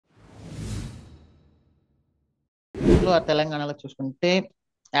ఆంధ్రప్రదేశ్లో తెలంగాణలో చూసుకుంటే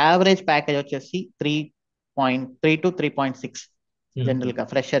యావరేజ్ ప్యాకేజ్ వచ్చేసి 3.3 to 3.6 జనరల్గా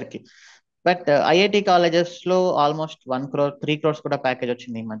ఫ్రెషర్కి. బట్ ఐఐటి కాలేజెస్లో ఆల్మోస్ట్ 1 crore 3 crores కూడా ప్యాకేజ్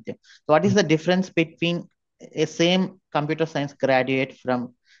వచ్చింది ఈ మధ్య. What is the difference between A same computer science graduate from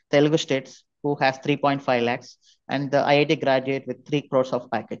Telugu states who has 3.5 lakhs and the IIT graduate with 3 crores of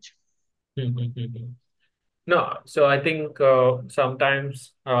package? No, so I think sometimes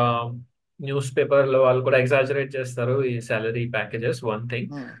newspaper లో వాళ్ళు కూడా exaggerate చేస్తారు ఈ salary packages, one thing.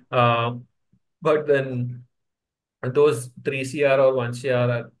 Uh, but then those 3 CR or 1 CR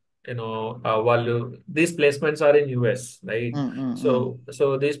are, వాళ్ళు these placements are in US, right? So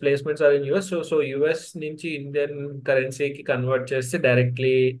these placements are in US. So US నుంచి Indian currency కి convert చేస్తే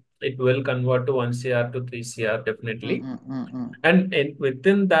directly it will convert to 1 CR to 3 CR definitely. And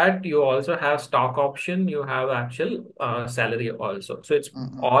within that, you also have stock option, you have actual salary also. So it's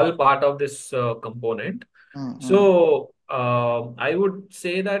all part of this component. So I would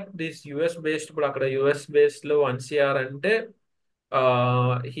say that this US based, ఇప్పుడు అక్కడ US based లో 1 CR అంటే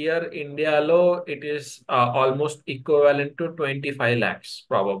here India లో it is almost equivalent to 25 lakhs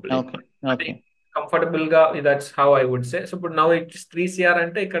probably. Okay. Comfortable గా that's how I would say. So but now it's 3 CR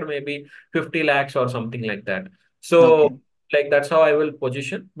అంటే ఇక్కడ maybe 50 lakhs or something like that. So like that's how I will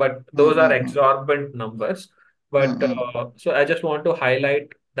position, but those are exorbitant numbers. But so I just want to highlight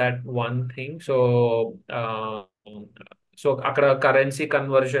that one thing. So అక్కడ currency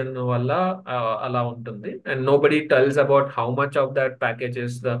conversion వల్ల అలా ఉంటుంది, and nobody tells about how much of that package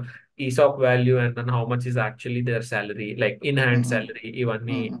is the ESOP value and then how much is actually their salary, like in hand salary,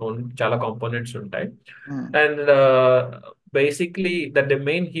 ఇవన్నీ చాలా components ఉంటాయి. And basically the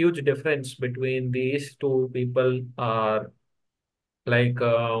main huge difference between these two people are like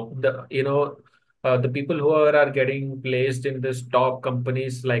the people who are getting placed in this top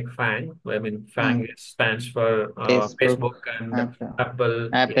companies like FANG. I mean, FANG stands for Facebook and Apple.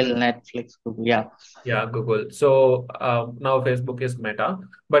 Netflix, Google, Yeah, Google. So now Facebook is Meta.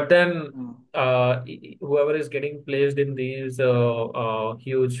 But then whoever is getting placed in these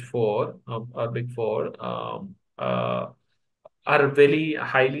huge four or big four are very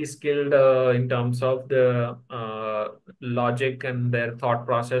highly skilled in terms of the logic and their thought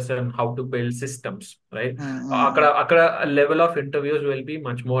process and how to build systems, right? A level of interviews will be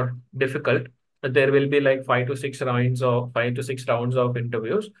much more difficult. There will be like 5 to 6 rounds of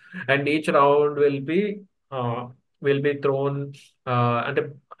interviews, and each round will be thrown. And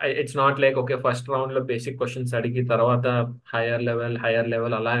it's not like okay, first round lo basic questions adigi tarvata higher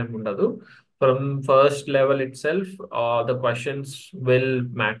level ala em undadu. From first level itself, the questions will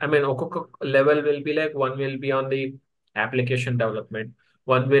match. I mean, ఒక్కొక్క level will be like one will be on the application development,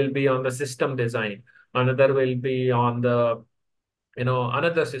 one will be on the system design, another will be on the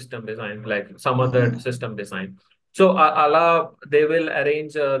another system design, like some other system design. So Allah, they will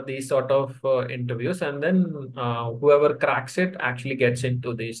arrange these sort of interviews, and then whoever cracks it actually gets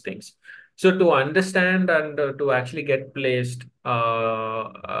into these things. So to understand and to actually get placed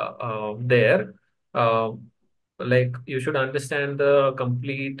there, uh, like you should understand the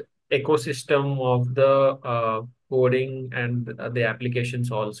complete ecosystem of the coding and the applications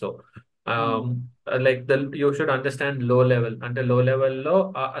also. Like you should understand low level. అంటే low level లో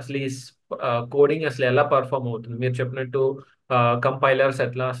అసలు ఈ coding అసలు ఎలా perform అవుతుంది, మీరు చెప్పినట్టు compilers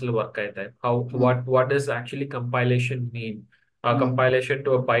ఎట్లా అసలు వర్క్ అవుతాయి, what does actually compilation mean, compilation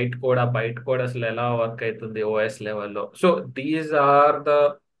to a byte code, ఆ byte code అసలు ఎలా వర్క్ అవుతుంది OS లెవెల్లో. So these are the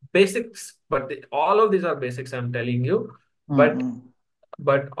basics, but all of these are basics I'm telling you.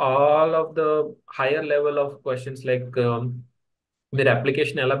 But all of the higher level of questions like మీరు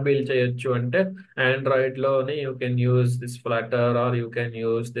application ఎలా build చేయొచ్చు అంటే Android లోనే you can use this Flutter are you can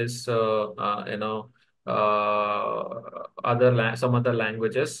use this you know some other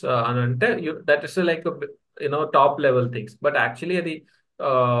languages అని అంటే that is like top level things. But actually అది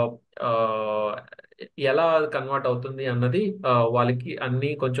uh, uh, ఎలా convert అవుతుంది అన్నది వాళ్ళకి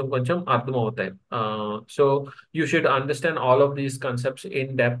అన్ని కొంచెం కొంచెం అర్థం అవుతాయి. So you should understand all of these concepts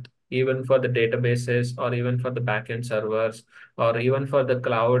in depth, even for the databases or even for the backend servers or even for the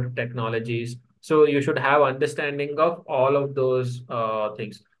cloud technologies. So you should have understanding of all of those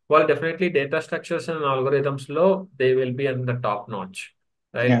things. Well, definitely data structures and algorithms low, they will be on the top notch,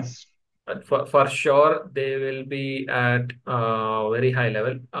 right? Yes. But for sure, they will be at very high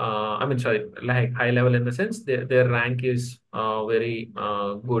level. I mean, sorry, like high level in the sense their rank is very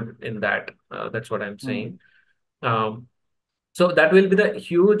good in that. That's what I'm saying. So that will be the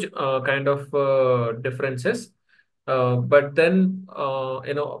huge kind of differences. But then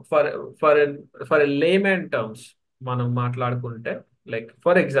for a layman terms మనం మాట్లాడుకుంటే like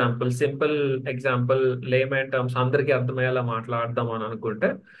for example simple example lemon terms అందరికీ అర్థమయ్యేలా మాట్లాడదాం అని అనుకుంటే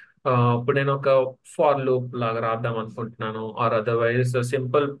ఇప్పుడు నేను ఒక ఫార్ లూప్ లాగా రాద్దాం అనుకుంటున్నాను ఆర్ అదర్వైజ్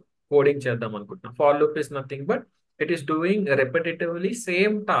సింపుల్ కోడింగ్ చేద్దాం అనుకుంటున్నాను. For loop is nothing but it is doing రెపిటేటివ్లీ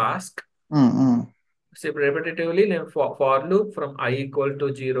same task. Repetitively for loop from I equal to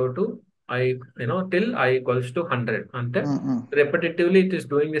 0 to I till I equals to 100 ante repetitively it is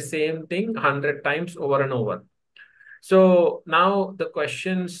doing the same thing 100 times over and over. So now the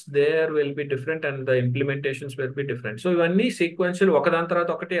questions there will be different and the implementations will be different. So ivanni sequential okadan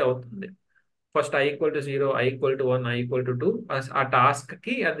tarvata okate avutundi. First I equal to 0, I equal to 1, I equal to 2 as a task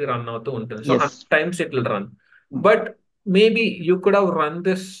ki adi run avutu untundi. So 100 times it will run. But maybe you could have run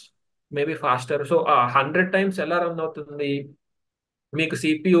this maybe faster. So 100 times ఎలా run అవుతుంది? మీకు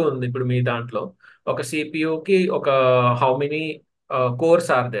CPU ఉంది ఇప్పుడు మీ దాంట్లో. ఒక సిపియుకి ఒక how many course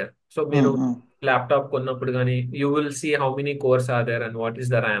are there. So మీరు laptop కొన్నప్పుడు కానీ you will see how many course are there and what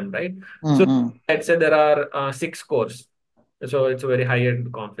is the RAM, right? So let's say there are 6 course. So it's very high end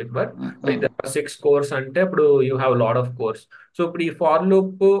config, but there are 6 course అంటే ఇప్పుడు you have lot of course. So ఇప్పుడు ఈ for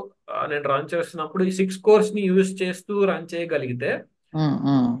loop నేను run చేస్తున్నప్పుడు ఈ 6 course ని use చేస్తూ run చేయగలిగితే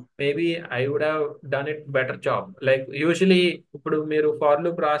maybe I would have done it better job. Like usually ఇప్పుడు మీరు ఫార్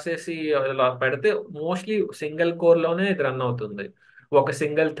లూప్ రాసేసి పెడితే మోస్ట్లీ సింగిల్ కోర్ లోనే ఇది రన్ అవుతుంది, ఒక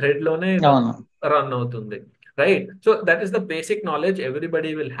సింగిల్ థ్రెడ్ లోనే రన్ అవుతుంది, right? So that is the basic knowledge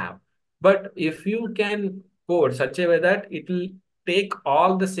everybody will have. But if you can code such a way that it will take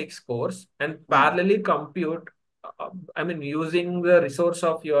all the 6 cores and parallelly compute, I mean using the resource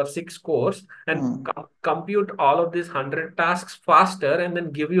of your 6 cores and compute all of these 100 tasks faster and then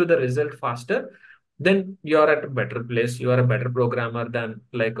give you the result faster, then you are at a better place. You are a better programmer than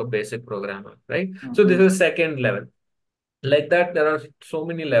like a basic programmer, right? So this is second level. Like that there are so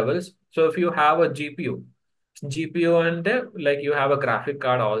many levels. So if you have a GPU అంటే like you have a graphic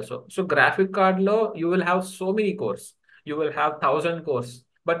card also. So graphic card లో you will have so many cores. You will have 1000 cores,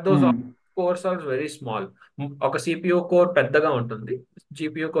 but those cores are very small. ఒక CPU core పెద్దగా ఉంటుంది,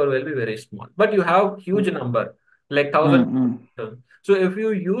 GPU core will be very small, but you have huge number like 1000. So if you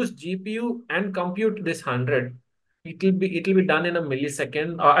use GPU and compute this 100, it will be done in a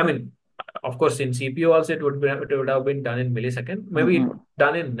millisecond. I mean, of course in CPU also it would have been done in millisecond, maybe it would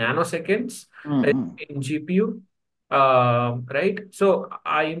done in nanoseconds in GPU, right? So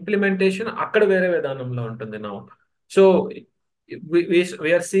ఆ implementation అక్కడ వేరే విధానంలో ఉంటుంది now. So we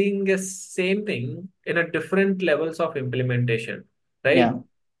are seeing the same thing in a different levels of implementation, right?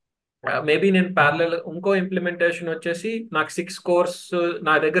 Maybe నేను parallel ఇంకో implementation వచ్చేసి నాకు 6 course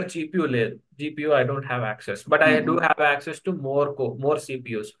నా దగ్గర జీపీయూ లేదు, GPU I don't have access, but I do have access to more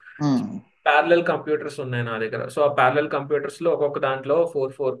CPUs. Parallel computers ఉన్నాయి నా దగ్గర. సో ఆ ప్యారలల్ కంప్యూటర్స్ లో ఒక్కొక్క దాంట్లో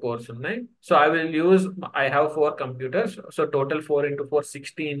 4 కోర్స్ ఉన్నాయి. So I have 4 computers. So total 4 into 4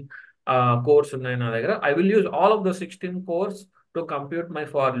 16 course ఉన్నాయి నా దగ్గర. I will use all of the 16 course to compute my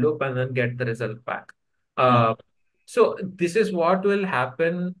for loop and then get the result back. So this is what will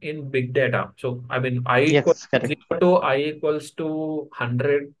happen in big data. So I mean, I equals 0 to I equals to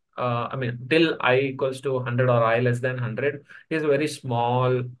 100. I mean, till I equals to 100 or I less than 100 is very small,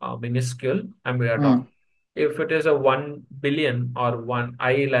 minuscule. And we are talking. If it is a 1 billion or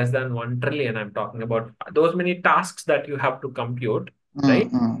I less than 1 trillion, I'm talking about those many tasks that you have to compute,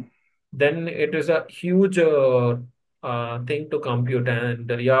 right? Then it is a huge thing to compute, and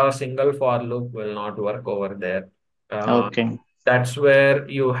your single for loop will not work over there. That's where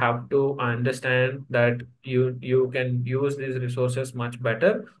you have to understand that you can use these resources much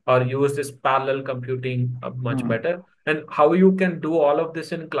better or use this parallel computing much better, and how you can do all of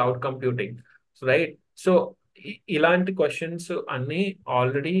this in cloud computing, right? So ilanti questions anni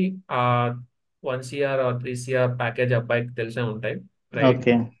already 1 CR or 3 CR package abbaiki telise untai, right?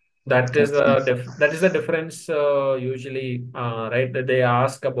 That is the difference usually, right? That they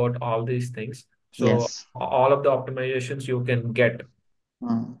ask about all these things. So all of the optimizations you can get,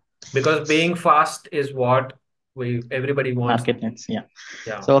 because being fast is what everybody wants. Market needs,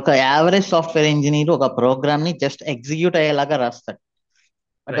 so ఒక average software engineer ఒక programme ని just execute అయ్యేలాగా రాస్తాడు.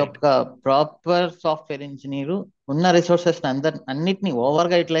 But ఒక proper software engineer ఉన్న resources అన్నిటిని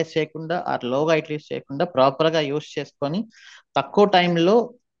over గా utilise చేయకుండా ఆర్ లోగా యూటిలైజ్ చేయకుండా ప్రాపర్ గా యూస్ చేసుకొని తక్కువ టైంలో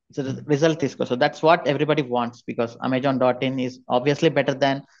result తీసుకో. So that's what everybody wants, because Amazon.in is obviously better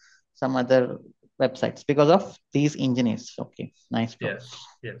than some other websites because of these engineers. Okay, nice.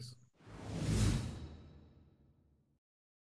 Yes.